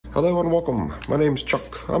Hello and welcome. My name's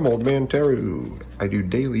Chuck. I'm Old Man Tarot. I do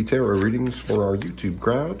daily tarot readings for our YouTube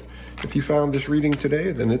crowd. If you found this reading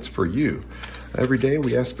today, then it's for you. Every day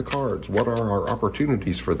we ask the cards, what are our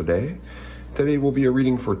opportunities for the day? Today will be a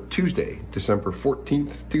reading for Tuesday, December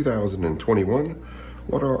 14th, 2021.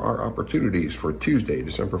 What are our opportunities for Tuesday,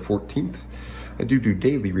 December 14th? I do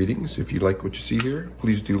daily readings. If you like what you see here,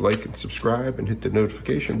 please do like and subscribe and hit the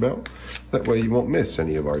notification bell. That way you won't miss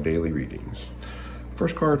any of our daily readings.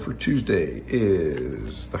 First card for Tuesday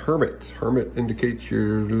is the Hermit. Hermit indicates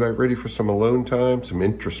you're ready for some alone time, some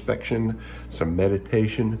introspection, some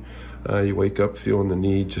meditation. You wake up feeling the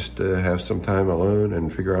need just to have some time alone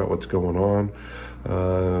and figure out what's going on.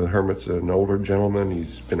 The Hermit's an older gentleman.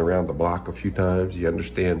 He's been around the block a few times. He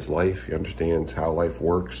understands life. He understands how life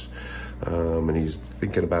works. And he's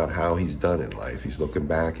thinking about how he's done in life. He's looking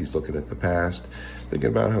back, he's looking at the past, thinking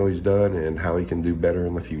about how he's done and how he can do better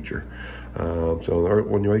in the future. So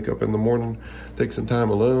when you wake up in the morning, take some time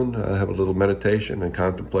alone, have a little meditation and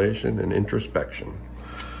contemplation and introspection.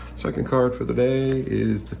 Second card for the day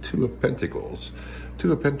is the Two of Pentacles.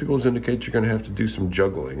 Two of Pentacles indicates you're going to have to do some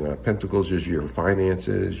juggling. Pentacles is your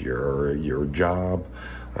finances, your job,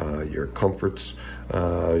 your comforts.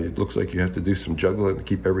 It looks like you have to do some juggling to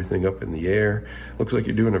keep everything up in the air. Looks like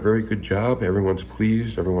you're doing a very good job. Everyone's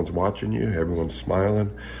pleased. Everyone's watching you. Everyone's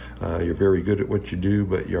smiling. You're very good at what you do,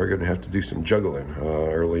 but you are going to have to do some juggling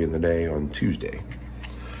early in the day on Tuesday.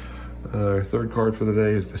 Third card for the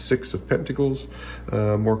day is the Six of Pentacles.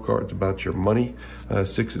 More cards about your money.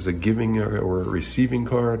 Six is a giving or a receiving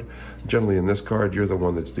card. Generally in this card, you're the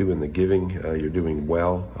one that's doing the giving. You're doing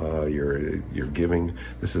well. You're giving.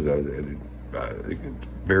 This is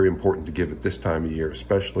very important to give at this time of year,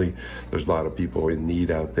 especially. There's a lot of people in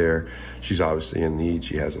need out there. She's obviously in need.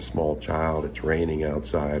 She has a small child. It's raining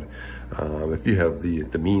outside. If you have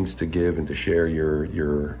the means to give and to share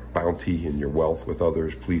your bounty and your wealth with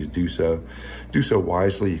others, please do so. Do so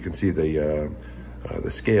wisely. You can see the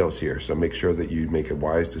scales here, so make sure that you make a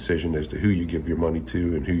wise decision as to who you give your money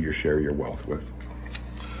to and who you share your wealth with.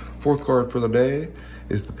 Fourth card for the day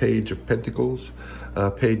is the Page of Pentacles.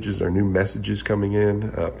 Pages are new messages coming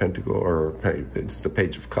in. It's the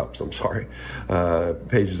Page of Cups, I'm sorry.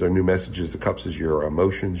 Pages are new messages. The cups is your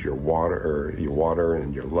emotions, your water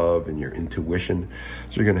and your love and your intuition.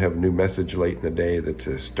 So you're going to have a new message late in the day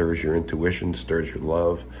that stirs your intuition, stirs your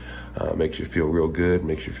love, makes you feel real good,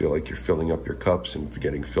 makes you feel like you're filling up your cups and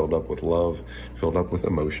getting filled up with love, filled up with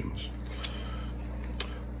emotions.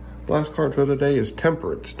 Last card for the day is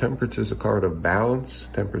Temperance. Temperance is a card of balance.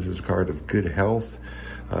 Temperance is a card of good health.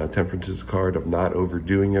 Temperance is a card of not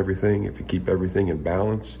overdoing everything. If you keep everything in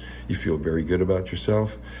balance, you feel very good about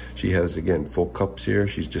yourself. She has, again, full cups here.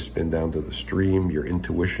 She's just been down to the stream. Your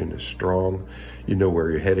intuition is strong. You know where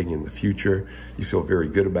you're heading in the future. You feel very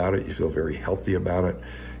good about it. You feel very healthy about it.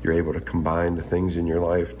 You're able to combine the things in your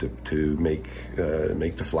life to make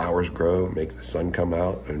the flowers grow, make the sun come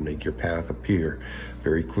out, and make your path appear.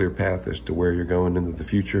 Very clear path as to where you're going into the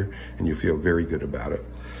future, and you feel very good about it.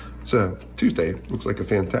 So Tuesday looks like a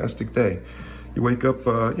fantastic day. You wake up,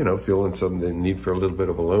 feeling the need for a little bit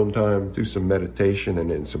of alone time, do some meditation and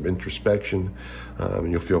then some introspection,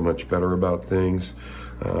 and you'll feel much better about things.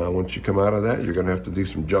 Once you come out of that, you're going to have to do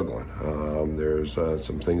some juggling. There's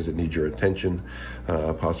some things that need your attention,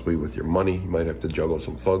 possibly with your money. You might have to juggle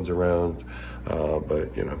some funds around,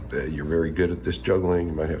 but you're very good at this juggling.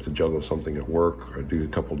 You might have to juggle something at work or do a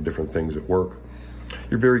couple of different things at work.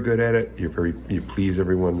 You're very good at it. You please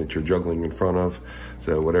everyone that you're juggling in front of.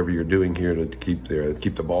 So whatever you're doing here to keep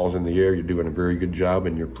the balls in the air, you're doing a very good job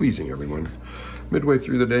and you're pleasing everyone. Midway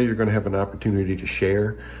through the day, you're going to have an opportunity to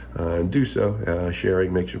share and do so.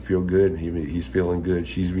 Sharing makes you feel good. He's feeling good.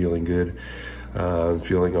 She's feeling good.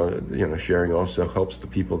 Sharing also helps the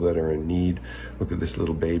people that are in need. Look at this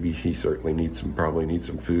little baby. He certainly probably needs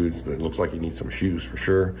some food. It looks like he needs some shoes for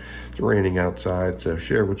sure. It's raining outside, so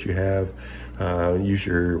share what you have. Use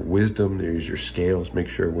your wisdom, use your scales. Make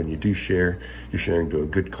sure when you do share, you're sharing to a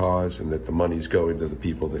good cause and that the money's going to the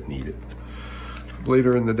people that need it.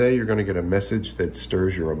 Later in the day, you're going to get a message that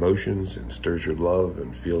stirs your emotions and stirs your love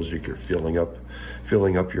and feels like you're filling up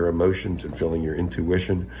your emotions and filling your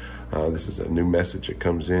intuition. This is a new message that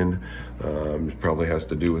comes in. It probably has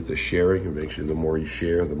to do with the sharing. It makes you, the more you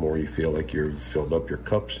share, the more you feel like you've filled up your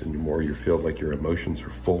cups and the more you feel like your emotions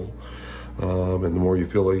are full. And the more you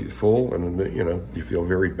feel like you're full and you feel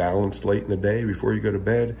very balanced late in the day before you go to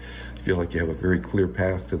bed, you feel like you have a very clear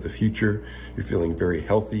path to the future. You're feeling very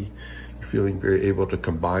healthy. You're feeling very able to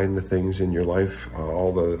combine the things in your life,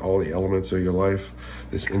 all the elements of your life.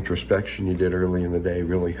 This introspection you did early in the day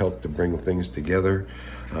really helped to bring things together.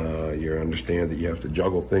 You understand that you have to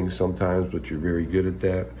juggle things sometimes, but you're very good at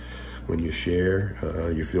that. When you share,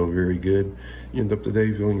 you feel very good. You end up the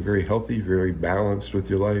day feeling very healthy, very balanced with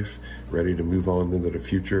your life, ready to move on into the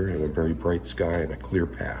future in a very bright sky and a clear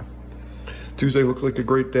path. Tuesday looks like a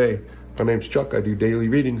great day. My name's Chuck. I do daily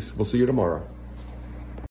readings. We'll see you tomorrow.